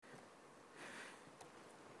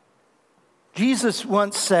Jesus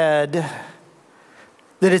once said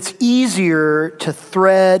that it's easier to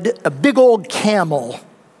thread a big old camel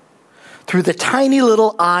through the tiny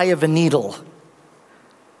little eye of a needle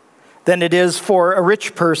than it is for a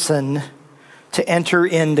rich person to enter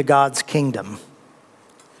into God's kingdom.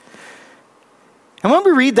 And when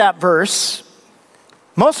we read that verse,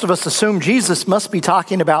 most of us assume Jesus must be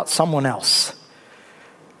talking about someone else.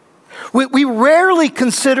 We rarely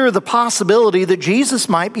consider the possibility that Jesus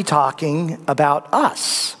might be talking about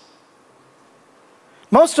us.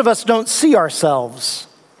 Most of us don't see ourselves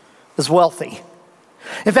as wealthy.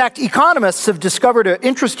 In fact, economists have discovered an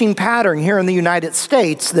interesting pattern here in the United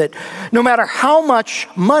States that no matter how much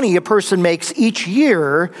money a person makes each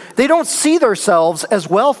year, they don't see themselves as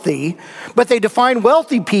wealthy, but they define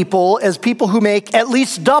wealthy people as people who make at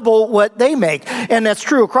least double what they make. And that's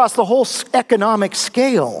true across the whole economic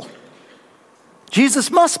scale.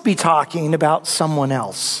 Jesus must be talking about someone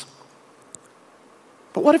else.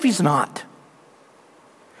 But what if he's not?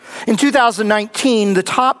 In 2019, the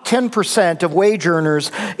top 10% of wage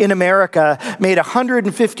earners in America made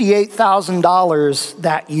 $158,000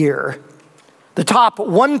 that year. The top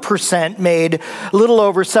 1% made a little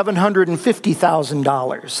over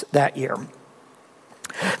 $750,000 that year.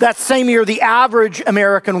 That same year, the average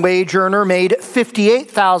American wage earner made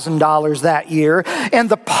 $58,000 that year, and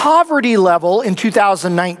the poverty level in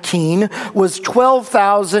 2019 was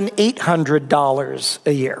 $12,800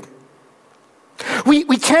 a year.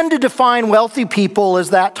 We tend to define wealthy people as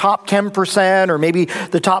that top 10% or maybe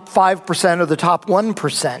the top 5% or the top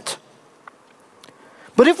 1%.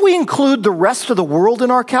 But if we include the rest of the world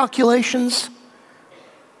in our calculations,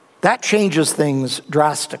 that changes things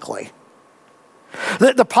drastically.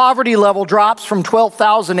 The poverty level drops from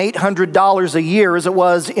 $12,800 a year as it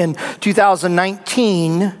was in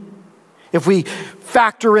 2019 if we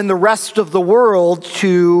factor in the rest of the world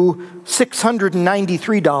to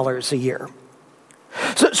 $693 a year.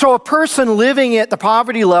 So a person living at the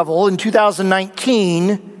poverty level in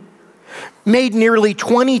 2019 made nearly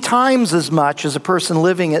 20 times as much as a person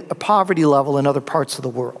living at a poverty level in other parts of the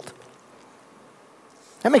world.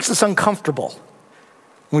 That makes us uncomfortable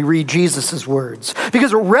when we read Jesus' words.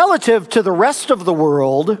 Because relative to the rest of the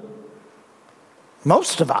world,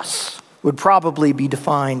 most of us would probably be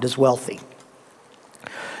defined as wealthy.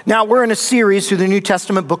 Now, we're in a series through the New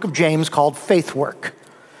Testament book of James called Faith Work.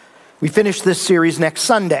 We finish this series next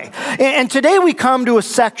Sunday. And today we come to a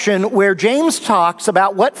section where James talks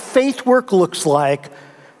about what faith work looks like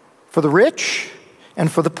for the rich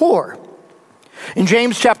and for the poor. In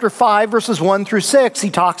James chapter 5, verses 1 through 6, he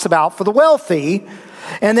talks about for the wealthy.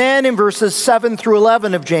 And then in verses 7 through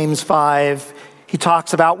 11 of James 5, he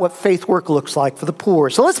talks about what faith work looks like for the poor.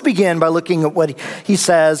 So let's begin by looking at what he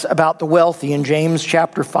says about the wealthy in James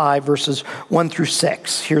chapter 5, verses 1 through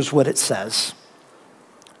 6. Here's what it says.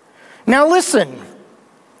 Now listen,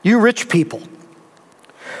 you rich people.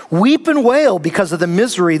 Weep and wail because of the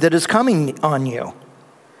misery that is coming on you.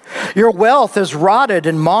 Your wealth has rotted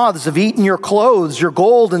and moths have eaten your clothes. Your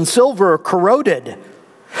gold and silver are corroded.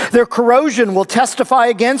 Their corrosion will testify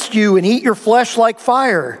against you and eat your flesh like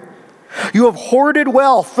fire. You have hoarded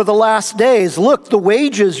wealth for the last days. Look, the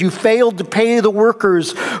wages you failed to pay the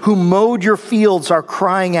workers who mowed your fields are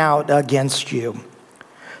crying out against you.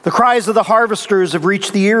 The cries of the harvesters have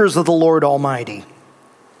reached the ears of the Lord Almighty.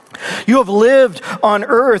 You have lived on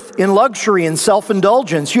earth in luxury and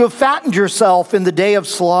self-indulgence. You have fattened yourself in the day of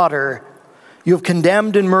slaughter. You have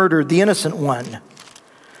condemned and murdered the innocent one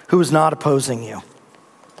who is not opposing you.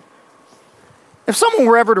 If someone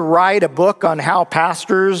were ever to write a book on how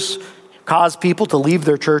pastors cause people to leave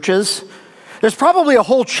their churches, there's probably a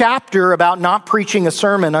whole chapter about not preaching a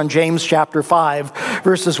sermon on James chapter 5,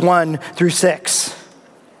 verses 1 through 6.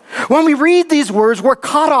 When we read these words, we're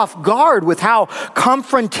caught off guard with how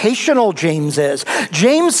confrontational James is.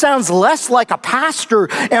 James sounds less like a pastor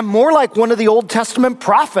and more like one of the Old Testament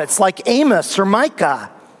prophets, like Amos or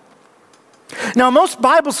Micah. Now, most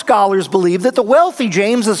Bible scholars believe that the wealthy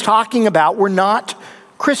James is talking about were not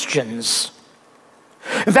Christians.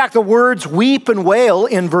 In fact, the words weep and wail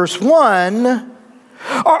in verse 1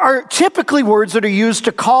 are typically words that are used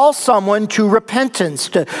to call someone to repentance,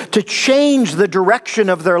 to change the direction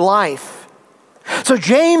of their life. So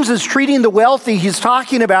James is treating the wealthy he's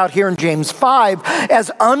talking about here in James 5 as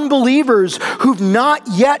unbelievers who've not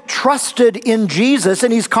yet trusted in Jesus,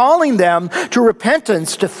 and he's calling them to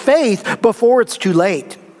repentance, to faith before it's too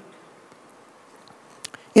late.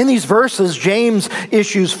 In these verses, James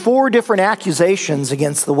issues 4 different accusations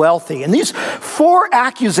against the wealthy. And these 4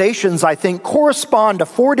 accusations, I think, correspond to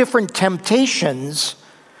 4 different temptations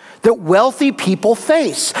that wealthy people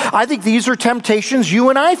face. I think these are temptations you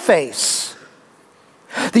and I face.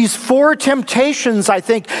 These four temptations, I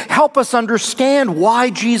think, help us understand why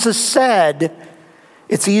Jesus said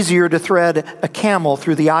it's easier to thread a camel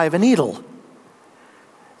through the eye of a needle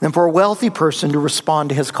than for a wealthy person to respond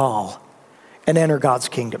to his call and enter God's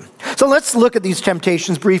kingdom. So let's look at these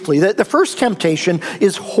temptations briefly. The first temptation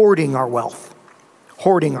is hoarding our wealth.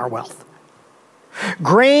 Hoarding our wealth.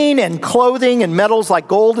 Grain and clothing and metals like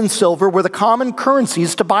gold and silver were the common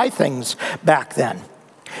currencies to buy things back then.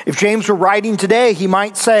 If James were writing today, he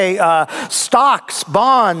might say stocks,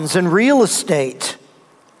 bonds, and real estate.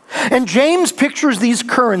 And James pictures these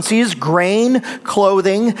currencies, grain,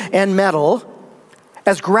 clothing, and metal,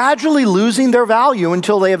 as gradually losing their value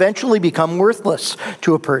until they eventually become worthless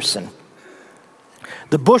to a person.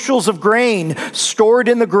 The bushels of grain stored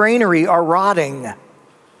in the granary are rotting.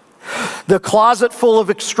 The closet full of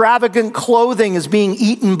extravagant clothing is being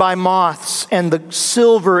eaten by moths, and the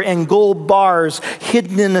silver and gold bars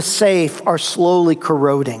hidden in a safe are slowly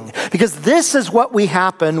corroding. Because this is what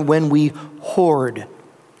happen when we hoard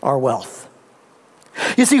our wealth.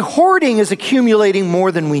 You see, hoarding is accumulating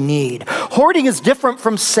more than we need. Hoarding is different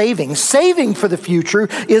from saving. Saving for the future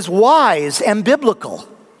is wise and biblical.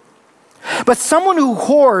 But someone who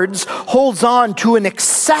hoards holds on to an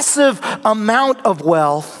excessive amount of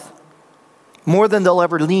wealth, more than they'll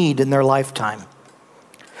ever need in their lifetime.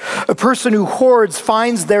 A person who hoards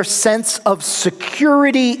finds their sense of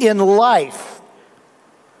security in life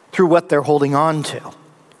through what they're holding on to.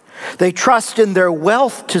 They trust in their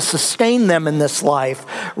wealth to sustain them in this life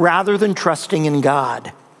rather than trusting in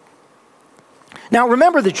God. Now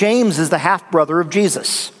remember that James is the half-brother of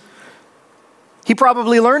Jesus. He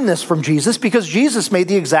probably learned this from Jesus because Jesus made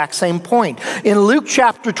the exact same point. In Luke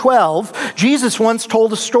chapter 12, Jesus once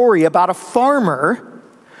told a story about a farmer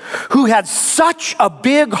who had such a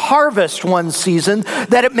big harvest one season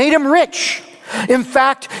that it made him rich. In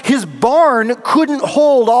fact, his barn couldn't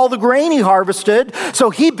hold all the grain he harvested, so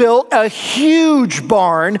he built a huge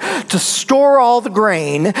barn to store all the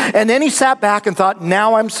grain, and then he sat back and thought,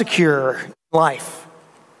 now I'm secure in life.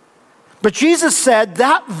 But Jesus said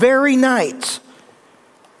that very night,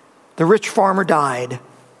 the rich farmer died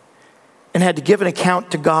and had to give an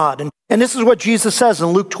account to God. And this is what Jesus says in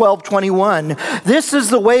Luke 12:21. This is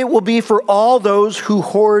the way it will be for all those who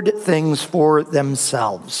hoard things for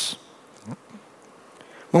themselves.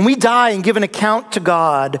 When we die and give an account to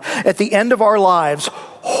God at the end of our lives,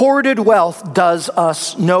 hoarded wealth does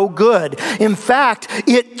us no good. In fact,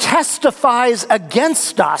 it testifies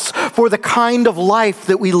against us for the kind of life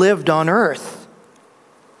that we lived on earth.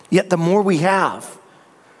 Yet the more we have,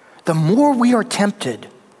 the more we are tempted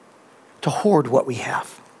to hoard what we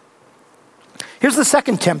have. Here's the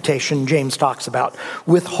second temptation James talks about: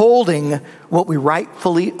 withholding what we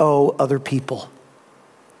rightfully owe other people.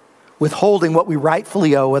 Withholding what we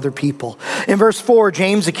rightfully owe other people. In verse 4,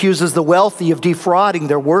 James accuses the wealthy of defrauding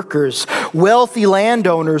their workers. Wealthy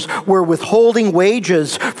landowners were withholding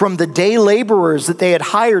wages from the day laborers that they had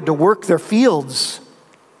hired to work their fields.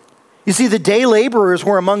 You see, the day laborers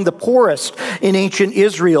were among the poorest in ancient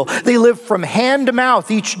Israel. They lived from hand to mouth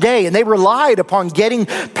each day, and they relied upon getting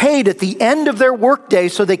paid at the end of their workday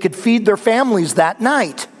so they could feed their families that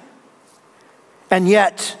night. And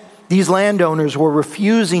yet, these landowners were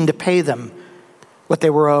refusing to pay them what they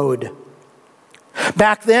were owed.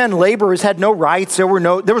 Back then, laborers had no rights. There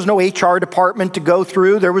was no HR department to go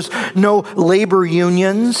through. There was no labor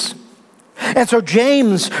unions. And so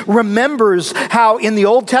James remembers how in the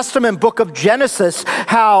Old Testament book of Genesis,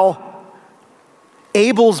 how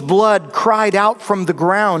Abel's blood cried out from the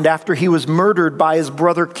ground after he was murdered by his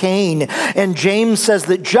brother Cain. And James says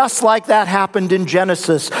that just like that happened in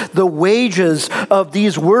Genesis, the wages of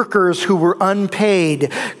these workers who were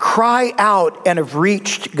unpaid cry out and have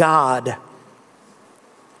reached God.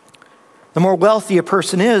 The more wealthy a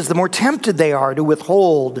person is, the more tempted they are to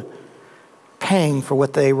withhold paying for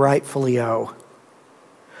what they rightfully owe.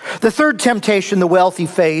 The third temptation the wealthy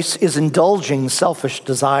face is indulging selfish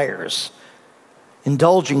desires.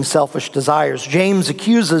 Indulging selfish desires. James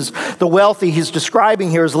accuses the wealthy he's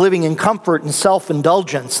describing here as living in comfort and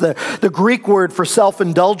self-indulgence. The Greek word for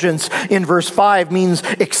self-indulgence in verse 5 means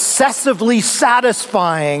excessively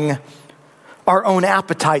satisfying our own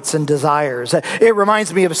appetites and desires. It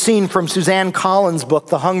reminds me of a scene from Suzanne Collins' book,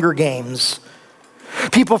 The Hunger Games.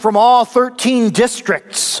 People from all 13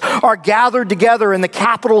 districts are gathered together in the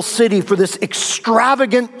capital city for this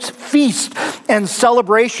extravagant feast and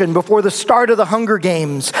celebration before the start of the Hunger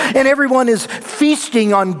Games. And everyone is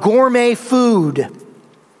feasting on gourmet food.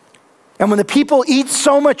 And when the people eat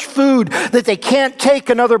so much food that they can't take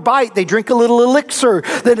another bite, they drink a little elixir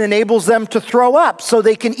that enables them to throw up so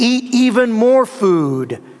they can eat even more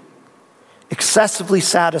food. excessively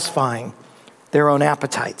satisfying their own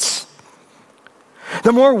appetites.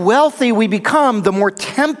 The more wealthy we become, the more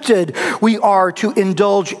tempted we are to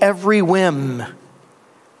indulge every whim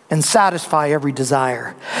and satisfy every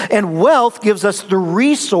desire. And wealth gives us the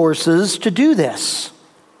resources to do this.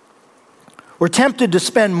 We're tempted to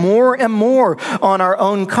spend more and more on our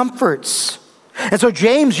own comforts. And so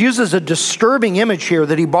James uses a disturbing image here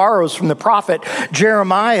that he borrows from the prophet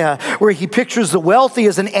Jeremiah, where he pictures the wealthy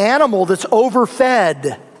as an animal that's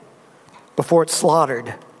overfed before it's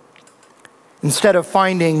slaughtered. Instead of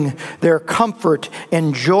finding their comfort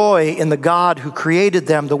and joy in the God who created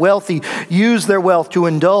them, the wealthy use their wealth to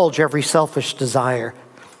indulge every selfish desire.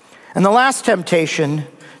 And the last temptation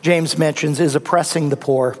James mentions is oppressing the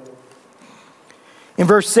poor. In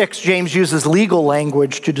verse 6, James uses legal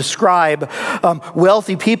language to describe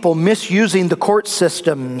wealthy people misusing the court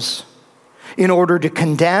systems in order to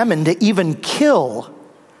condemn and to even kill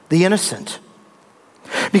the innocent.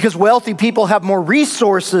 Because wealthy people have more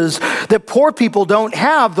resources that poor people don't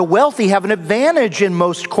have, the wealthy have an advantage in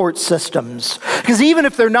most court systems. Because even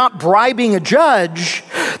if they're not bribing a judge,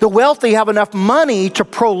 the wealthy have enough money to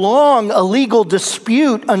prolong a legal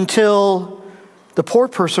dispute until the poor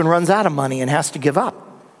person runs out of money and has to give up.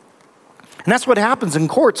 And that's what happens in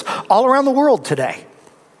courts all around the world today.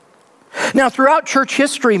 Now, throughout church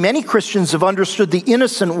history, many Christians have understood the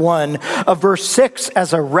innocent one of verse 6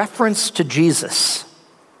 as a reference to Jesus.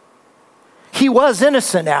 He was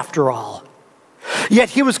innocent after all, yet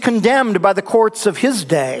he was condemned by the courts of his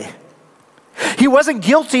day. He wasn't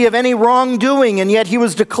guilty of any wrongdoing, and yet he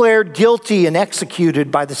was declared guilty and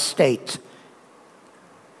executed by the state.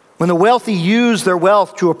 When the wealthy use their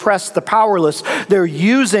wealth to oppress the powerless, they're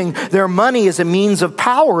using their money as a means of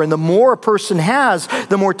power, and the more a person has,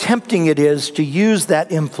 the more tempting it is to use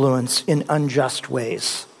that influence in unjust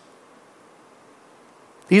ways.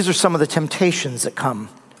 These are some of the temptations that come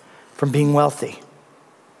from being wealthy.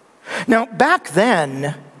 Now, back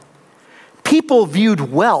then, people viewed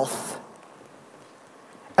wealth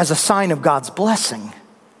as a sign of God's blessing.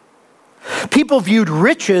 People viewed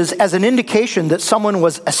riches as an indication that someone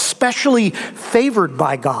was especially favored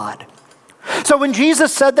by God. So when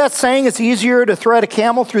Jesus said that, saying it's easier to thread a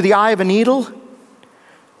camel through the eye of a needle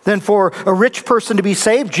than for a rich person to be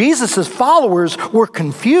saved, Jesus' followers were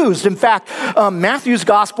confused. In fact, Matthew's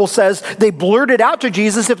gospel says they blurted out to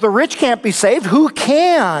Jesus, if the rich can't be saved, who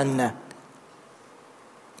can?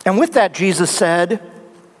 And with that, Jesus said,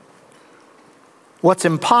 what's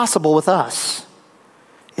impossible with us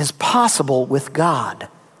is possible with God.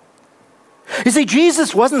 You see,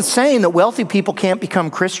 Jesus wasn't saying that wealthy people can't become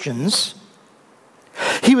Christians.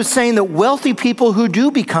 He was saying that wealthy people who do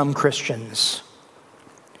become Christians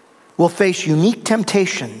will face unique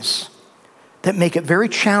temptations that make it very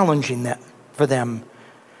challenging for them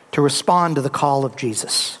to respond to the call of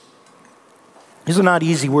Jesus. These are not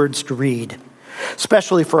easy words to read,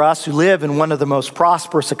 especially for us who live in one of the most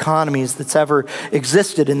prosperous economies that's ever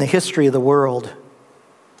existed in the history of the world.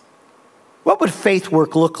 What would faith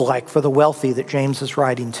work look like for the wealthy that James is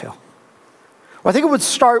writing to? Well, I think it would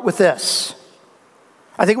start with this.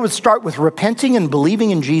 I think it would start with repenting and believing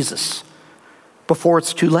in Jesus before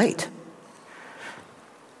it's too late.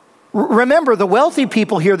 Remember, the wealthy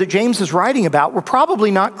people here that James is writing about were probably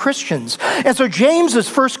not Christians. And so James is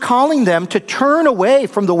first calling them to turn away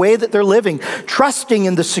from the way that they're living, trusting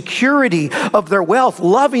in the security of their wealth,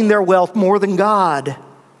 loving their wealth more than God,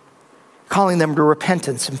 calling them to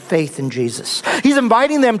repentance and faith in Jesus. He's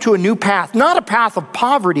inviting them to a new path, not a path of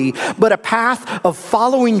poverty, but a path of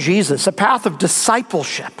following Jesus, a path of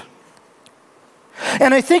discipleship.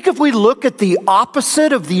 And I think if we look at the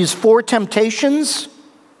opposite of these four temptations,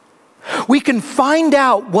 we can find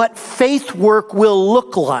out what faith work will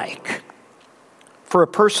look like for a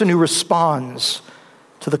person who responds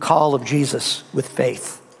to the call of Jesus with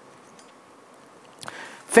faith.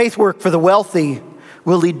 Faith work for the wealthy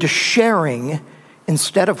will lead to sharing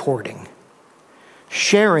instead of hoarding.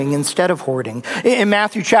 Sharing instead of hoarding. In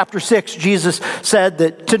Matthew chapter 6, Jesus said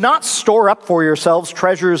that to not store up for yourselves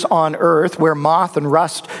treasures on earth where moth and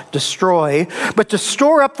rust destroy, but to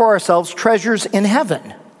store up for ourselves treasures in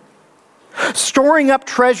heaven. Storing up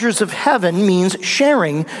treasures of heaven means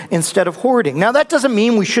sharing instead of hoarding. Now, that doesn't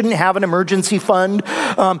mean we shouldn't have an emergency fund.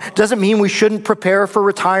 Doesn't mean we shouldn't prepare for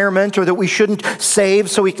retirement or that we shouldn't save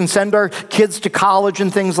so we can send our kids to college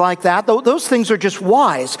and things like that. Those things are just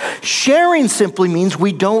wise. Sharing simply means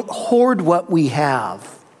we don't hoard what we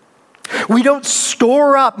have. We don't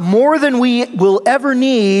store up more than we will ever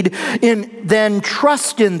need and then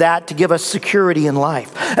trust in that to give us security in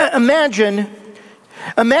life. Imagine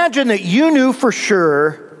that you knew for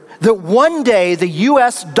sure that one day the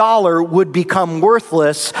US dollar would become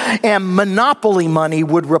worthless and monopoly money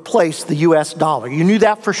would replace the US dollar. You knew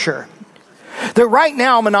that for sure. That right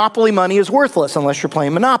now monopoly money is worthless unless you're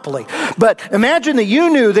playing Monopoly. But imagine that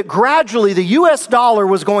you knew that gradually the US dollar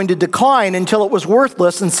was going to decline until it was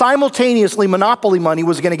worthless, and simultaneously monopoly money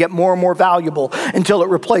was going to get more and more valuable until it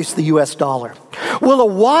replaced the US dollar. Well, a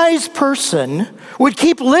wise person would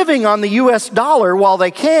keep living on the US dollar while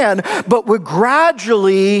they can, but would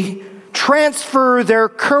gradually transfer their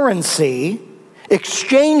currency,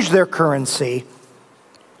 exchange their currency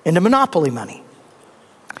into monopoly money.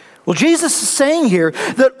 Well, Jesus is saying here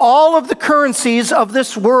that all of the currencies of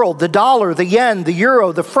this world, the dollar, the yen, the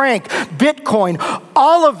euro, the franc, Bitcoin,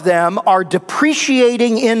 all of them are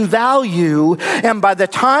depreciating in value, and by the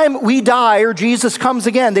time we die or Jesus comes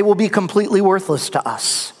again, they will be completely worthless to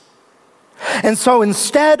us. And so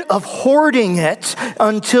instead of hoarding it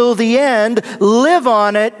until the end, live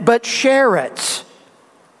on it but share it.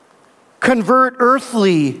 Convert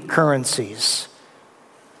earthly currencies,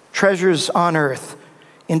 treasures on earth,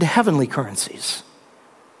 into heavenly currencies,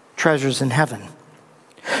 treasures in heaven.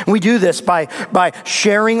 And we do this by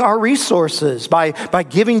sharing our resources, by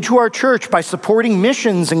giving to our church, by supporting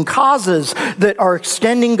missions and causes that are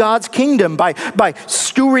extending God's kingdom, by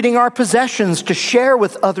stewarding our possessions to share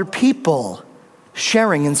with other people,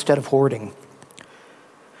 sharing instead of hoarding.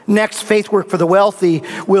 Next, faith work for the wealthy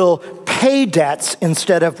will pay debts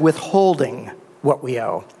instead of withholding what we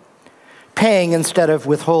owe. Paying instead of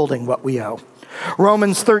withholding what we owe.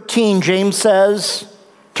 Romans 13, James says,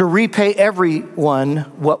 to repay everyone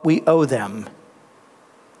what we owe them.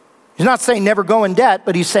 He's not saying never go in debt,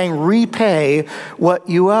 but he's saying repay what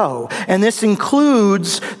you owe. And this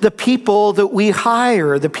includes the people that we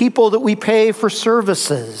hire, the people that we pay for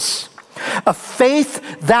services. A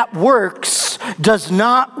faith that works does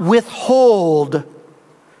not withhold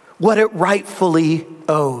what it rightfully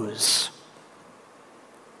owes.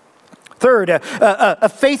 Third, a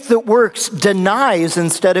faith that works denies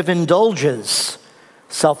instead of indulges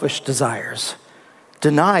selfish desires.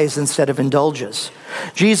 Denies instead of indulges.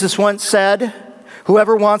 Jesus once said,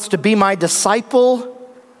 whoever wants to be my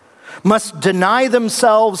disciple must deny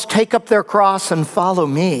themselves, take up their cross, and follow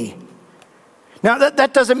me. Now,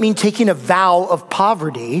 that doesn't mean taking a vow of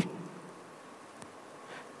poverty.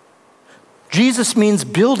 Jesus means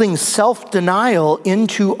building self-denial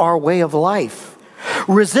into our way of life.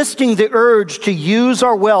 Resisting the urge to use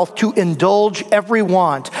our wealth to indulge every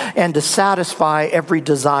want and to satisfy every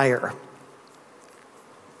desire.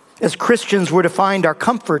 As Christians, we're to find our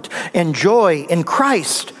comfort and joy in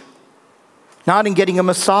Christ, not in getting a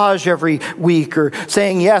massage every week or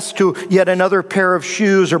saying yes to yet another pair of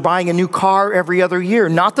shoes or buying a new car every other year.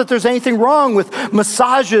 Not that there's anything wrong with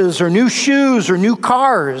massages or new shoes or new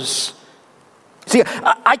cars. See,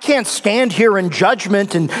 I can't stand here in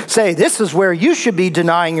judgment and say, this is where you should be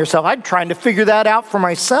denying yourself. I'm trying to figure that out for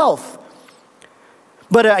myself.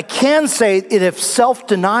 But I can say that if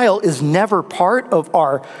self-denial is never part of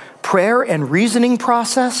our prayer and reasoning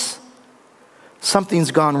process,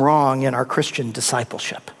 something's gone wrong in our Christian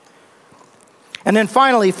discipleship. And then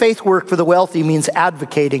finally, faith work for the wealthy means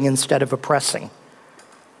advocating instead of oppressing.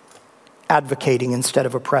 Advocating instead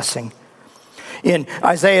of oppressing. In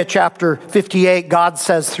Isaiah chapter 58, God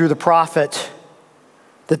says through the prophet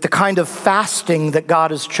that the kind of fasting that God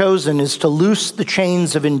has chosen is to loose the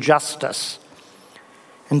chains of injustice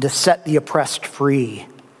and to set the oppressed free.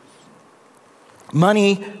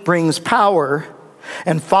 Money brings power,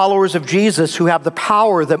 and followers of Jesus who have the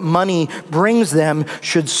power that money brings them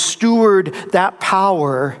should steward that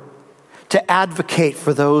power to advocate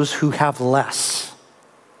for those who have less.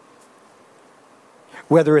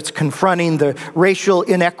 Whether it's confronting the racial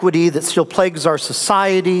inequity that still plagues our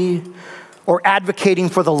society, or advocating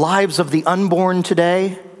for the lives of the unborn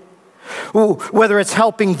today, whether it's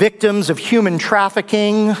helping victims of human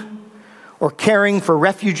trafficking, or caring for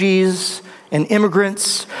refugees and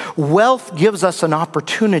immigrants, wealth gives us an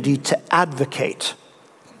opportunity to advocate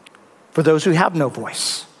for those who have no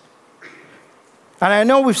voice. And I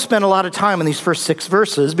know we've spent a lot of time in these first 6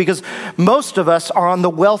 verses because most of us are on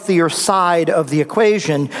the wealthier side of the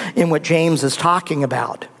equation in what James is talking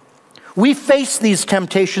about. We face these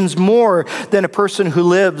temptations more than a person who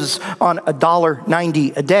lives on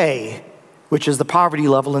 $1.90 a day, which is the poverty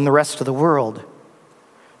level in the rest of the world.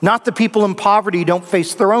 Not that people in poverty don't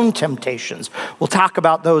face their own temptations. We'll talk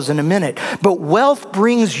about those in a minute. But wealth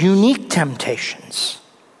brings unique temptations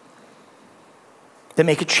that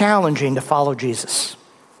make it challenging to follow Jesus.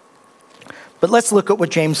 But let's look at what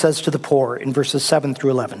James says to the poor in verses 7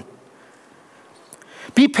 through 11.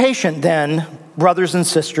 Be patient then, brothers and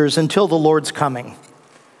sisters, until the Lord's coming.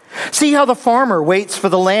 See how the farmer waits for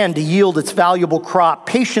the land to yield its valuable crop,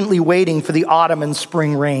 patiently waiting for the autumn and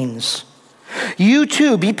spring rains. You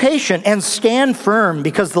too, be patient and stand firm,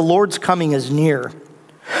 because the Lord's coming is near.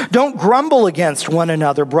 Don't grumble against one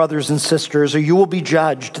another, brothers and sisters, or you will be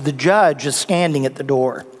judged. The judge is standing at the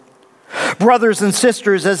door. Brothers and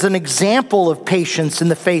sisters, as an example of patience in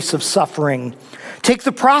the face of suffering, take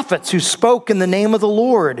the prophets who spoke in the name of the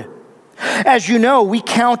Lord. As you know, we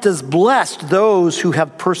count as blessed those who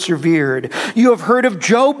have persevered. You have heard of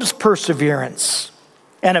Job's perseverance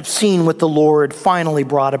and have seen what the Lord finally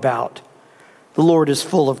brought about. The Lord is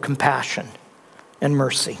full of compassion and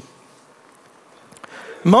mercy.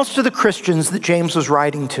 Most of the Christians that James was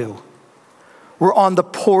writing to were on the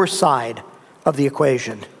poor side of the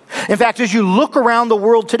equation. In fact, as you look around the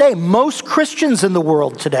world today, most Christians in the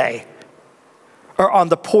world today are on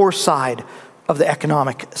the poor side of the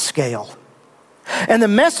economic scale. And the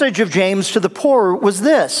message of James to the poor was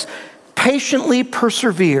this: patiently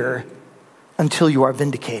persevere until you are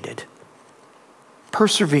vindicated.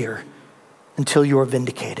 Persevere until you are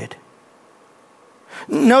vindicated.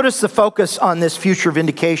 Notice the focus on this future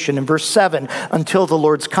vindication. In verse 7, until the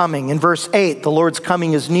Lord's coming. In verse 8, the Lord's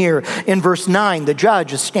coming is near. In verse 9, the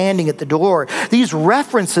judge is standing at the door. These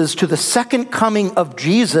references to the second coming of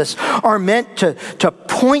Jesus are meant to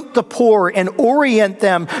point the poor and orient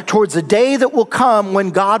them towards a day that will come when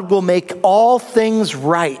God will make all things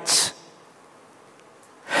right.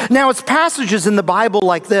 Now, it's passages in the Bible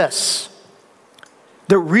like this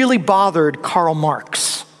that really bothered Karl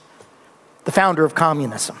Marx, the founder of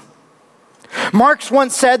communism. Marx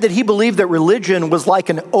once said that he believed that religion was like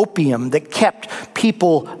an opium that kept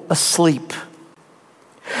people asleep.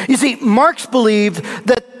 You see, Marx believed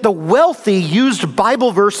that the wealthy used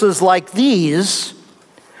Bible verses like these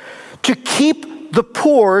to keep the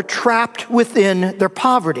poor trapped within their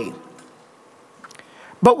poverty.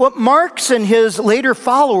 But what Marx and his later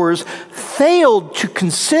followers failed to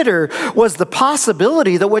consider was the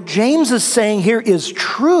possibility that what James is saying here is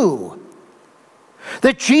true.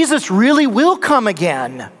 That Jesus really will come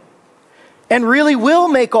again and really will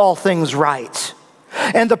make all things right.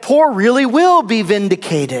 And the poor really will be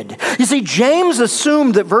vindicated. You see, James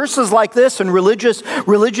assumed that verses like this and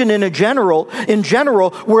religion in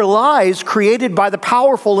general were lies created by the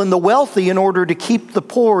powerful and the wealthy in order to keep the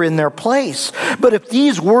poor in their place. But if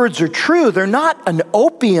these words are true, they're not an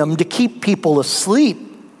opium to keep people asleep.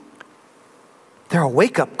 They're a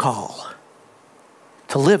wake-up call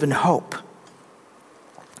to live in hope.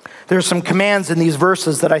 There are some commands in these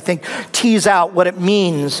verses that I think tease out what it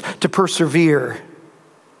means to persevere.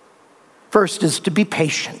 First is to be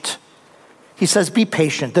patient. He says, be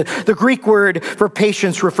patient. The Greek word for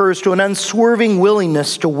patience refers to an unswerving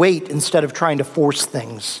willingness to wait instead of trying to force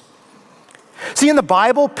things. See, in the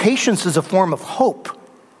Bible, patience is a form of hope.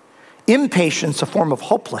 Impatience, a form of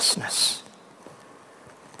hopelessness.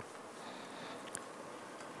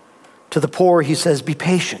 To the poor, he says, be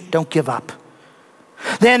patient. Don't give up.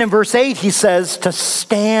 Then in verse 8, he says to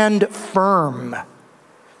stand firm.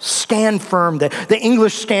 Stand firm. The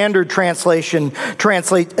English Standard Translation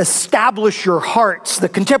translates establish your hearts. The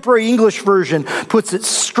Contemporary English Version puts it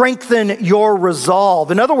strengthen your resolve.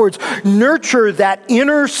 In other words, nurture that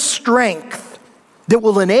inner strength that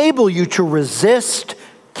will enable you to resist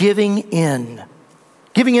giving in.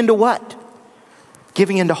 Giving into what?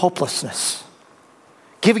 Giving into hopelessness.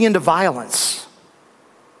 Giving into violence.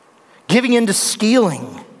 Giving into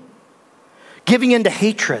stealing. Giving into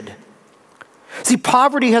hatred. See,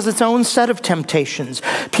 poverty has its own set of temptations.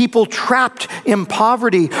 People trapped in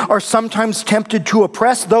poverty are sometimes tempted to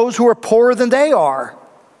oppress those who are poorer than they are,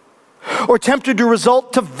 or tempted to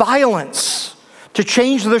resort to violence to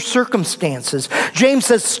change their circumstances. James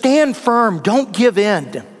says, stand firm, don't give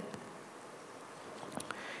in.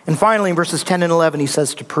 And finally, in verses 10 and 11, he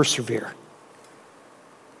says to persevere.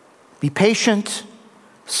 Be patient,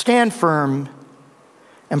 stand firm,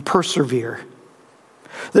 and persevere.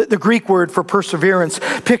 The Greek word for perseverance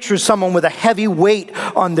pictures someone with a heavy weight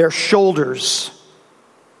on their shoulders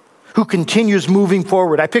who continues moving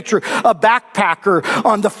forward. I picture a backpacker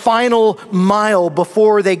on the final mile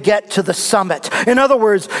before they get to the summit. In other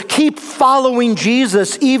words, keep following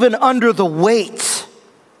Jesus even under the weight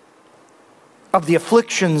of the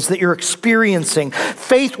afflictions that you're experiencing.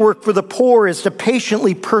 Faith work for the poor is to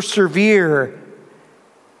patiently persevere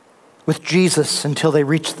with Jesus until they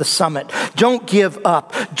reach the summit. Don't give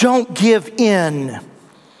up. Don't give in.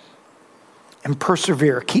 And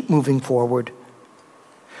persevere. Keep moving forward.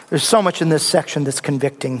 There's so much in this section that's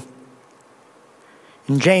convicting.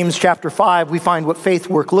 In James chapter 5, we find what faith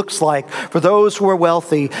work looks like for those who are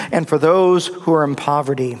wealthy and for those who are in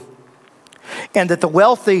poverty. and that the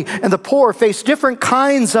wealthy and the poor face different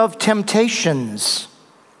kinds of temptations.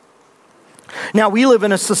 Now, we live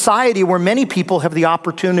in a society where many people have the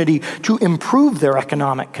opportunity to improve their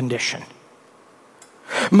economic condition.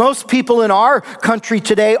 Most people in our country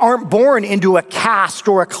today aren't born into a caste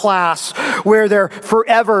or a class where they're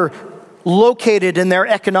forever located in their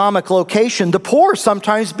economic location. The poor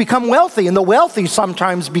sometimes become wealthy, and the wealthy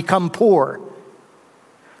sometimes become poor.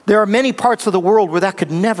 There are many parts of the world where that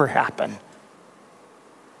could never happen.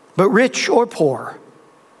 But rich or poor,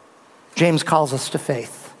 James calls us to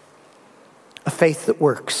faith, a faith that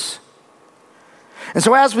works. And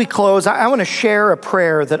so as we close, I want to share a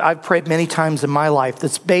prayer that I've prayed many times in my life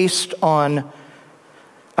that's based on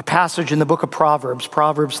a passage in the book of Proverbs,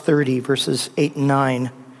 Proverbs 30, verses 8 and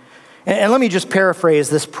 9. And let me just paraphrase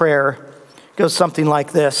this prayer. It goes something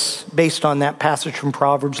like this, based on that passage from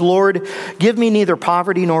Proverbs. Lord, give me neither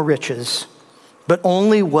poverty nor riches, but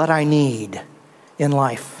only what I need in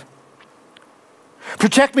life.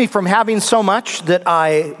 Protect me from having so much that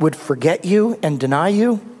I would forget you and deny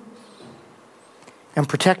you. And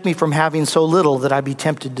protect me from having so little that I be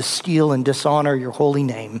tempted to steal and dishonor your holy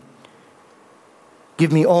name.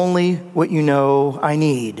 Give me only what you know I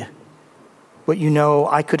need, what you know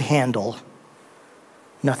I could handle,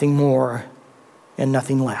 nothing more and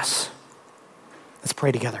nothing less. Let's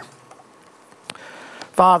pray together.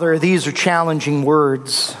 Father, these are challenging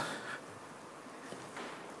words.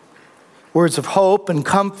 Words of hope and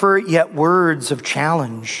comfort, yet words of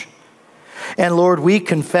challenge. And Lord, we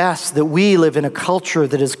confess that we live in a culture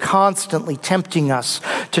that is constantly tempting us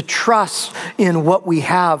to trust in what we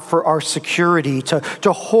have for our security,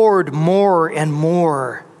 to hoard more and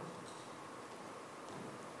more.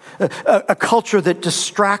 A culture that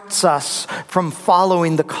distracts us from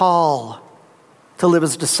following the call to live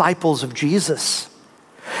as disciples of Jesus.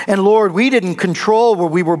 And Lord, we didn't control where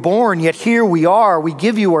we were born, yet here we are. We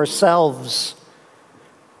give you ourselves.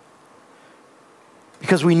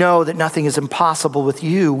 Because we know that nothing is impossible with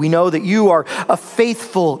you. We know that you are a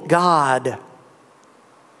faithful God.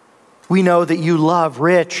 We know that you love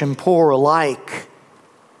rich and poor alike.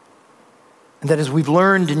 And that as we've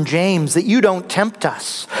learned in James, that you don't tempt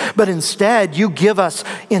us, but instead you give us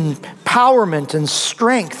empowerment and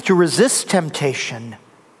strength to resist temptation.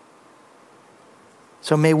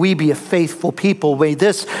 So may we be a faithful people. May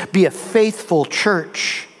this be a faithful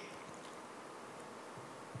church.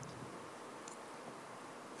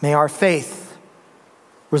 May our faith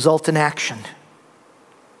result in action.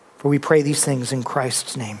 For we pray these things in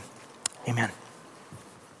Christ's name. Amen.